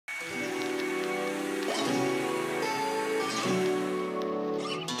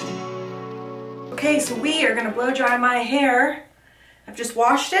Okay, so we are gonna blow dry my hair. I've just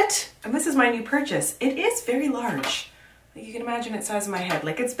washed it, and this is my new purchase. It is very large. Like you can imagine it's the size of my head,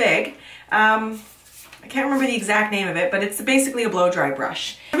 like it's big. I can't remember the exact name of it, but it's basically a blow dry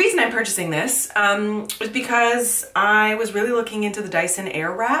brush. The reason I'm purchasing this was because I was really looking into the Dyson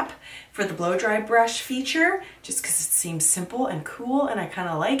Airwrap for the blow dry brush feature, just because it seems simple and cool and I kind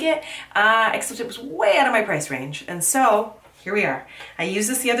of like it, except it was way out of my price range. And so here we are. I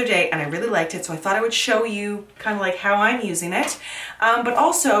used this the other day and I really liked it, so I thought I would show you kind of like how I'm using it. But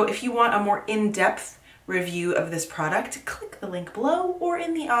also, if you want a more in-depth review of this product, click the link below or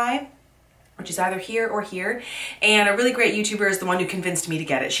in the eye, which is either here or here. And a really great YouTuber is the one who convinced me to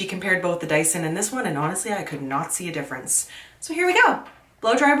get it. She compared both the Dyson and this one, and honestly, I could not see a difference. So here we go.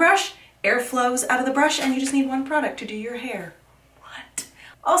 Blow dry brush, air flows out of the brush, and you just need one product to do your hair. What?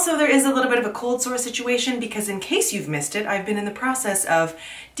 Also, there is a little bit of a cold sore situation because in case you've missed it, I've been in the process of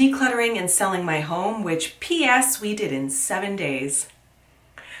decluttering and selling my home, which PS, we did in 7 days.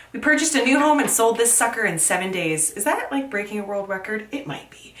 We purchased a new home and sold this sucker in 7 days. Is that like breaking a world record? It might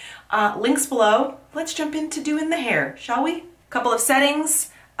be. Links below. Let's jump into doing the hair, shall we? Couple of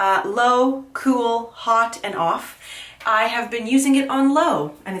settings, low, cool, hot, and off. I have been using it on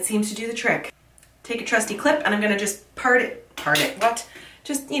low and it seems to do the trick. Take a trusty clip and I'm gonna just part it, what?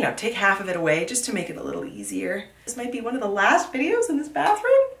 Just, you know, take half of it away just to make it a little easier. This might be one of the last videos in this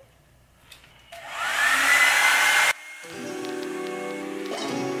bathroom.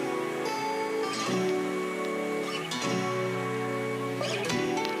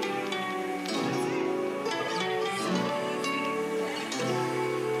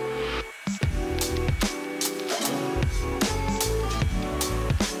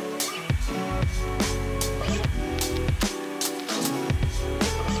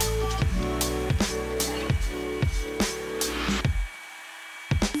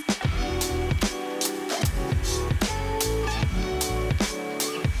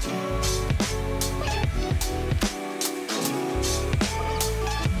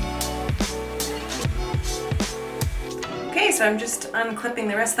 So I'm just unclipping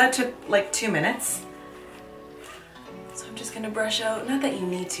the rest. That took like 2 minutes. So I'm just gonna brush out, not that you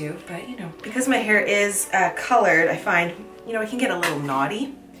need to, but you know, because my hair is colored, I find, you know, it can get a little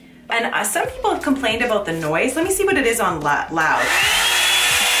knotty. And some people have complained about the noise. Let me see what it is on loud.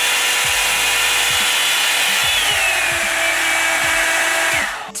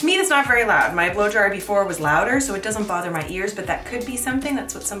 To me, that's not very loud. My blow dryer before was louder, so it doesn't bother my ears, but that could be something.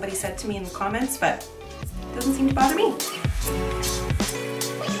 That's what somebody said to me in the comments, but it doesn't seem to bother me.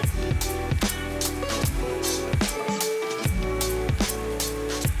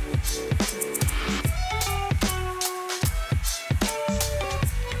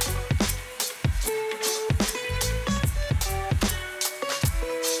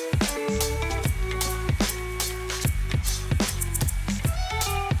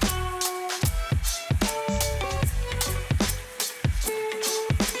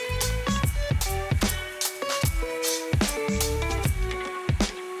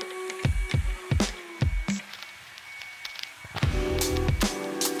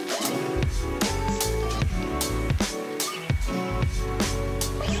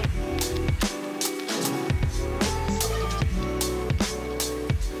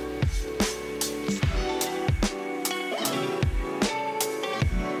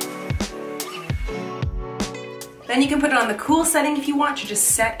 Then you can put it on the cool setting if you want to just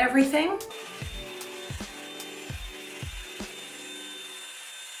set everything.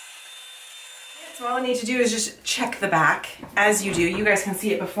 So all I need to do is just check the back, as you do. You guys can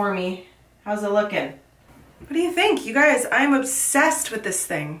see it before me. How's it looking? What do you think? You guys, I'm obsessed with this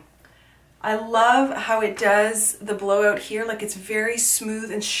thing. I love how it does the blowout here. Like it's very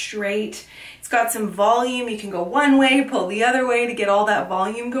smooth and straight. It's got some volume. You can go one way, pull the other way to get all that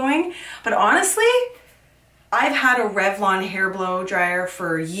volume going. But honestly, I've had a Revlon hair blow dryer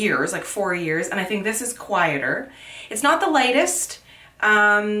for years, like 4 years, and I think this is quieter. It's not the lightest,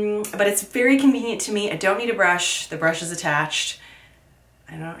 but it's very convenient to me. I don't need a brush. The brush is attached.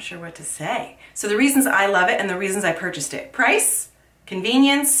 I'm not sure what to say. So the reasons I love it and the reasons I purchased it: price,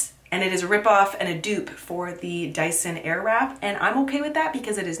 convenience, and it is a ripoff and a dupe for the Dyson Airwrap, and I'm okay with that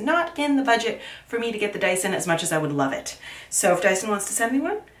because it is not in the budget for me to get the Dyson as much as I would love it. So if Dyson wants to send me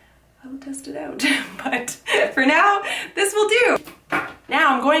one, I will test it out. But for now, this will do.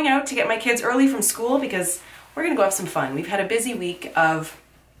 Now I'm going out to get my kids early from school because we're gonna go have some fun. We've had a busy week of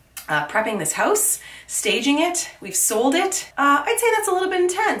prepping this house, staging it, we've sold it. I'd say that's a little bit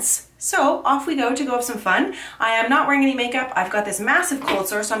intense. So off we go to have some fun. I am not wearing any makeup. I've got this massive cold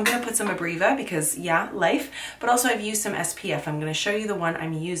sore, so I'm gonna put some Abreva because yeah, life, but also I've used some SPF. I'm gonna show you the one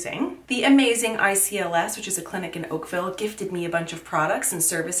I'm using. The amazing ICLS, which is a clinic in Oakville, gifted me a bunch of products and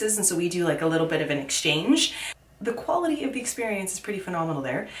services, and so we do like a little bit of an exchange. The quality of the experience is pretty phenomenal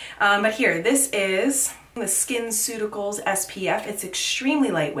there. But here, this is the Skinceuticals SPF. It's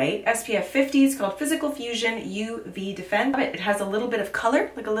extremely lightweight. SPF 50, it's called Physical Fusion UV Defend. It has a little bit of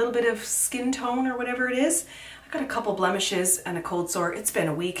color, like a little bit of skin tone or whatever it is. I've got a couple blemishes and a cold sore. It's been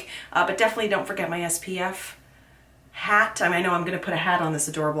a week, but definitely don't forget my SPF hat. I know I'm gonna put a hat on this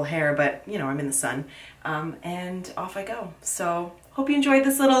adorable hair, but you know, I'm in the sun. And off I go. So hope you enjoyed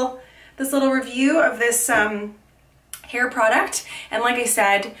this little review of this hair product. And like I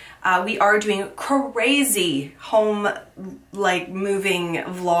said, we are doing crazy home like moving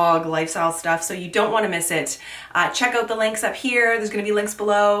vlog lifestyle stuff, so you don't want to miss it. Check out the links up here. There's going to be links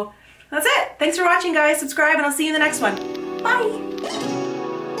below. That's it. Thanks for watching, guys. Subscribe and I'll see you in the next one. Bye.